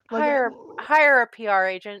 Hire a PR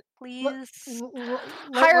agent, please.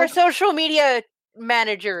 Hire a social media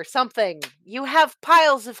manager, something. You have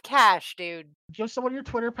piles of cash, dude. Give someone your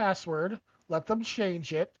Twitter password, let them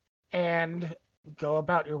change it, and go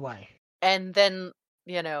about your way. And then,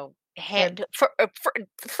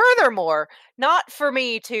 furthermore, not for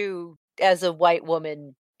me to, as a white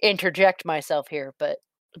woman, interject myself here, but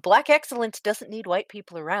black excellence doesn't need white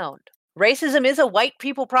people around. Racism is a white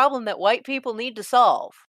people problem that white people need to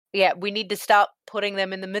solve. Yeah, we need to stop putting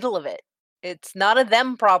them in the middle of it. It's not a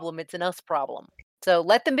them problem, it's an us problem. So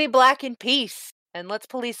let them be black in peace, and let's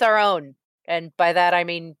police our own. And by that, I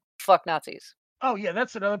mean, fuck Nazis. Oh, yeah,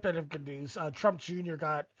 that's another bit of good news. Trump Jr.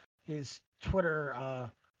 got his Twitter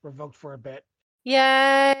revoked for a bit.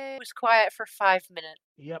 Yeah, it was quiet for 5 minutes.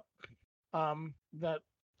 Yep. That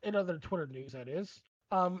in other Twitter news, that is.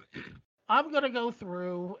 I'm gonna go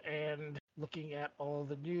through and looking at all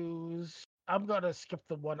the news. I'm gonna skip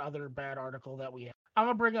the one other bad article that we have. I'm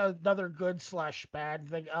gonna bring another good/bad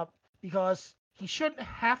thing up because he shouldn't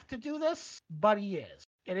have to do this, but he is.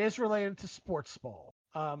 It is related to sports ball.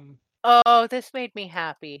 Oh, this made me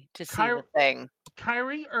happy to see the thing.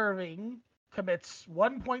 Kyrie Irving commits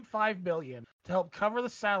 $1.5 million to help cover the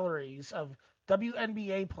salaries of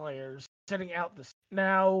WNBA players sitting out this.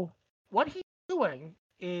 Now, what he's doing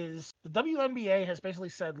is the WNBA has basically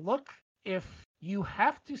said, look, if you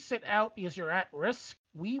have to sit out because you're at risk,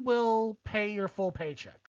 we will pay your full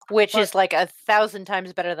paycheck. Which is like 1,000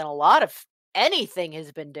 times better than a lot of anything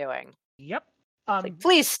has been doing. Yep.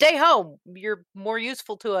 Please stay home. You're more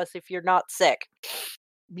useful to us if you're not sick.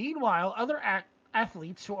 Meanwhile, other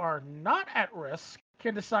athletes who are not at risk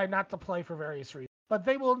can decide not to play for various reasons, but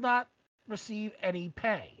they will not receive any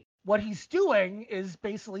pay. What he's doing is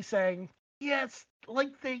basically saying, yes,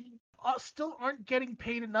 like they still aren't getting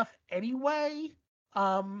paid enough anyway.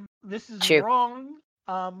 This is wrong.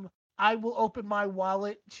 I will open my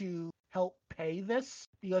wallet to help pay this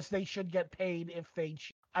because they should get paid if they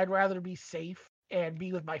choose. I'd rather be safe and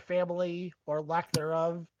be with my family or lack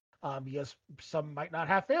thereof, because some might not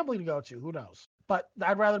have family to go to. Who knows? But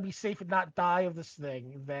I'd rather be safe and not die of this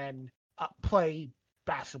thing than play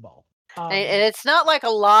basketball. And it's not like a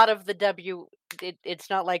lot of the it's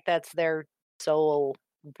not like that's their sole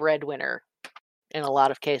breadwinner in a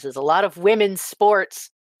lot of cases. A lot of women's sports,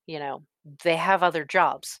 they have other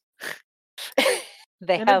jobs.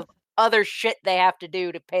 other shit they have to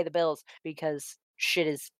do to pay the bills because shit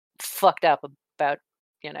is fucked up about,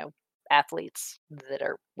 athletes that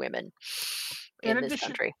are women in this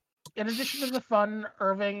country. In addition to the fund,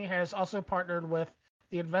 Irving has also partnered with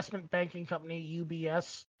the investment banking company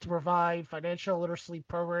UBS to provide financial literacy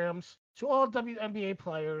programs to all WNBA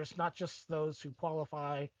players, not just those who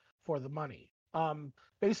qualify for the money.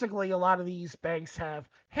 Basically, a lot of these banks have,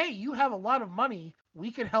 hey, you have a lot of money,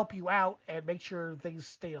 we can help you out and make sure things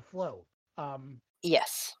stay afloat.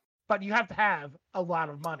 Yes. But you have to have a lot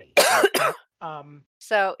of money.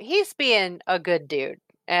 So he's being a good dude.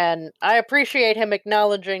 And I appreciate him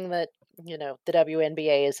acknowledging that, the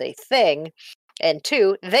WNBA is a thing. And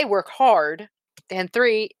 2, they work hard. And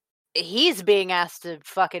 3, he's being asked to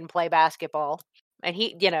fucking play basketball. And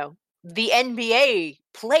he, the NBA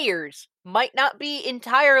players might not be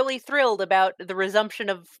entirely thrilled about the resumption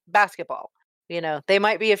of basketball. They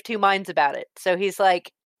might be of two minds about it. So he's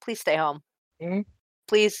like, please stay home. Mm-hmm.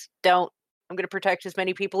 Please don't. I'm going to protect as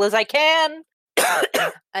many people as I can.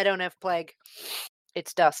 I don't have plague.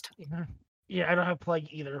 It's dust. Yeah, I don't have plague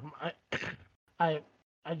either. I've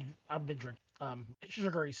been drinking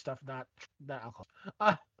sugary stuff, not alcohol.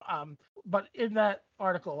 But in that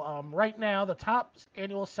article, right now the top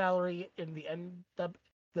annual salary in the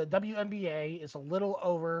WNBA is a little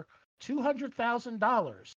over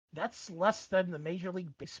 $200,000. That's less than the Major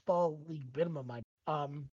League Baseball league minimum,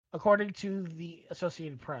 according to the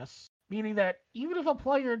Associated Press. Meaning that even if a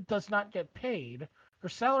player does not get paid, her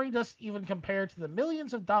salary doesn't even compare to the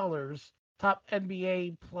millions of dollars top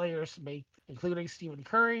NBA players make, including Stephen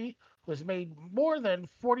Curry, who has made more than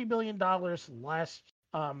 $40 million last.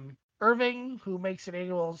 Irving, who makes an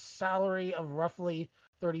annual salary of roughly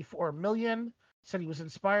 $34 million, said he was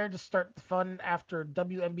inspired to start the fund after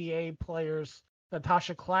WNBA players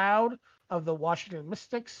Natasha Cloud of the Washington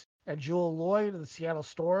Mystics and Jewel Lloyd of the Seattle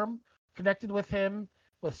Storm connected with him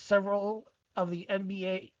with several of the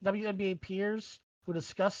WNBA peers who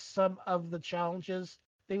discussed some of the challenges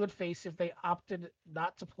they would face if they opted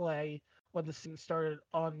not to play when the season started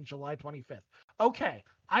on July 25th. Okay,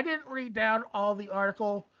 I didn't read down all the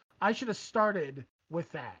article. I should have started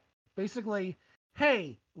with that. Basically,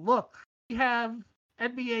 hey, look, we have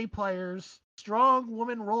NBA players, strong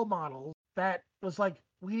women role models that was like,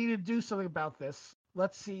 we need to do something about this.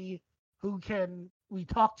 Let's see who can we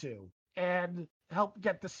talk to and help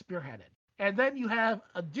get this spearheaded. And then you have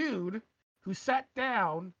a dude who sat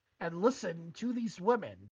down and listened to these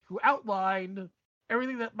women who outlined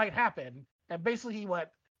everything that might happen. And basically he went,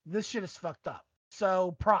 this shit is fucked up.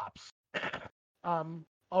 So props.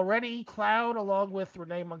 Already, Cloud, along with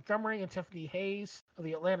Renee Montgomery and Tiffany Hayes of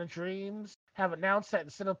the Atlanta Dreams, have announced that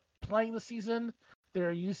instead of playing the season,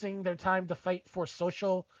 they're using their time to fight for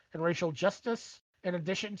social and racial justice. In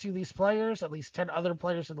addition to these players, at least 10 other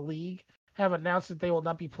players in the league have announced that they will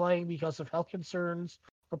not be playing because of health concerns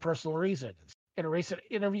or personal reasons. In a recent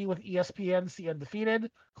interview with ESPN's The Undefeated,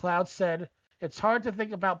 Cloud said, "It's hard to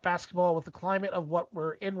think about basketball with the climate of what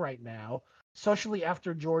we're in right now, socially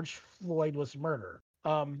after George Floyd was murdered.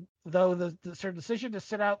 Though the decision to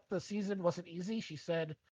sit out the season wasn't easy," she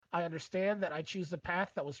said, "I understand that I choose the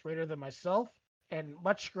path that was greater than myself and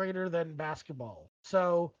much greater than basketball."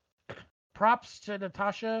 So props to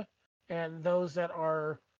Natasha and those that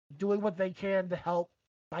are doing what they can to help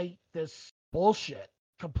fight this bullshit.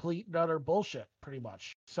 Complete and utter bullshit, pretty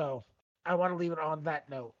much. So I want to leave it on that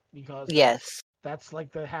note because yes, that's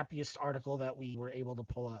like the happiest article that we were able to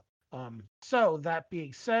pull up. So that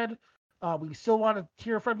being said, we still want to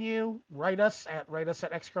hear from you. Write us at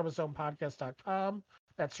xchromosomepodcast.com.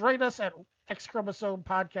 That's write us at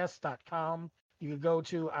xchromosomepodcast.com. You can go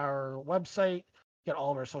to our website, get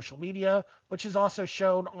all of our social media, which is also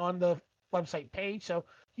shown on the website page. So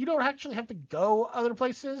you don't actually have to go other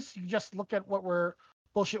places. You just look at what we're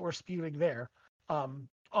spewing there.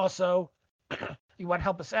 Also, you want to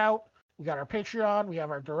help us out, we got our Patreon, we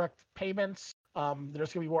have our direct payments. There's going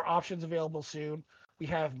to be more options available soon. We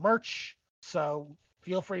have merch, so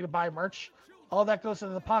feel free to buy merch. All that goes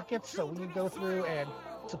into the pockets, so we can go through and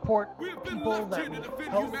support people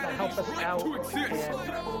that help us out,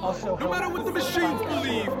 and also no matter what the machines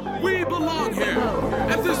believe, we belong here,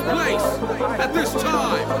 at this place, at this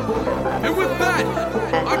time. And with that,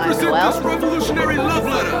 I present this revolutionary love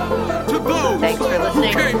letter to those who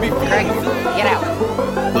came before. Get out.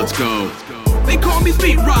 Let's go. They call me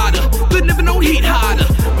Beat Rider, but never no heat hider.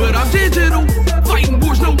 But I'm digital, fighting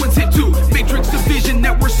wars no one's hit to. Matrix Division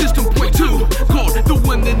Network System .2, called the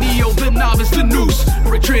one, the Neo, the Novice, the Noose.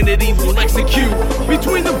 Red Trinity will execute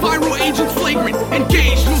between the viral agents flagrant.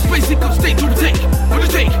 Engaged, most basic of state to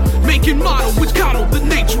undertake, making model which coddle the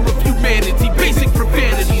nature of humanity. Basic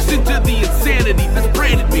profanities into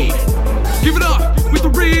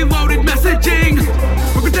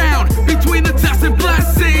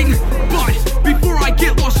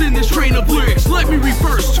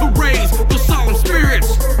first to raise the solemn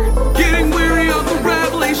spirits. Getting weary of the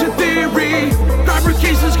revelation theory.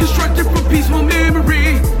 Fabrications constructed from peaceful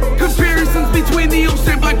memory. Comparisons between the old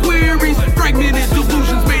and black queries. Fragmented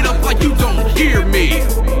delusions made up like you don't hear me.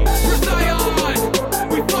 For Zion,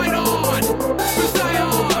 we fight on. For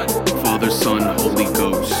Zion, Father, Son, Holy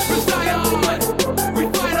Ghost. for Zion, we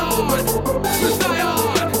fight on. For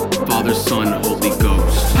Zion, Father, Son, Holy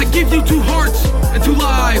Ghost. I give you 2 hearts and 2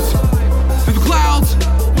 lives. Through the clouds,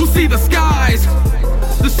 we'll see the skies.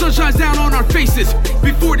 The sun shines down on our faces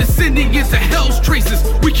before descending into hell's traces.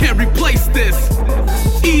 We can't replace this.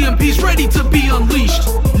 EMP's ready to be unleashed.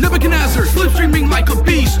 Nebuchadnezzar slipstreaming like a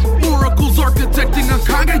beast. Oracles architecting a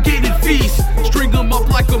congregated feast. String them up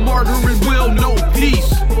like a martyr and will know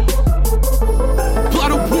peace.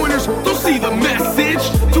 Plato pointers don't see the message.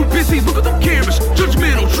 Too busy look at the cameras,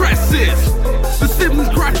 judgmental dresses. The siblings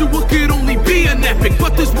cry to what could only be an epic,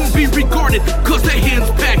 but this won't be regarded cause the hands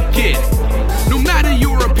pack it. No matter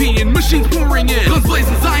your opinion, machines pouring in, guns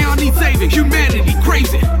blazing, Zion needs saving, humanity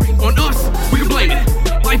crazy. On us, we can blame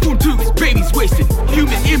it. Life form tubes, babies wasted,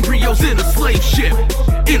 human embryos in a slave ship.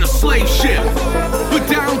 In a slave ship. But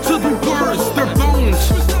down to the words, their bones,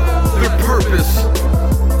 their purpose.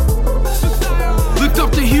 Lift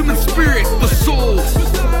up the human spirit, the soul,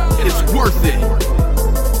 it's worth it.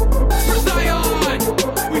 For Zion,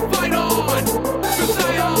 we fight on. For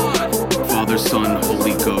Zion, Father, Son,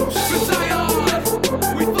 Holy Ghost. for Zion,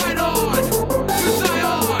 we fight on. For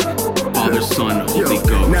Zion, Father, Son, Holy Yo,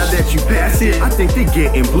 Ghost. now that you pass it, I think they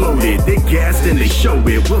getting bloated. They gassed and they show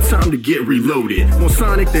it. Well, time to get reloaded. More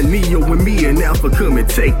Sonic than Neo and me and Alpha come and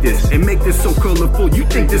take this and make this so colorful. You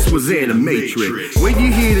think this was Animatrix? When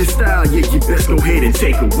you hear this style, yeah, you best go ahead and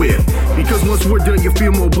take a whiff. Because once we're done, you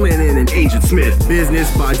feel more blended than Agent Smith.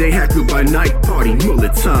 Business by day, hacker by night, party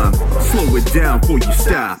mullet time. Slow it down before you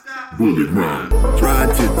stop. Bullet run.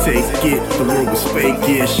 Tried to take it, the world was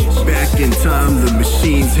fake-ish. Back in time, the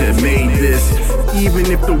machines had made this. Even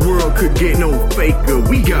if the world could get no faker,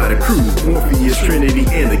 we got a crew, Morpheus, Trinity,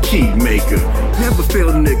 and the Key Maker. Never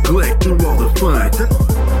fail to neglect through all the fun.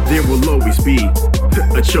 There will always be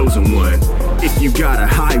a chosen one. If you got a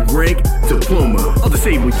high rank diploma, I'll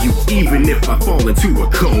disable you even if I fall into a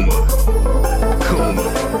coma.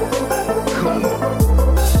 Coma.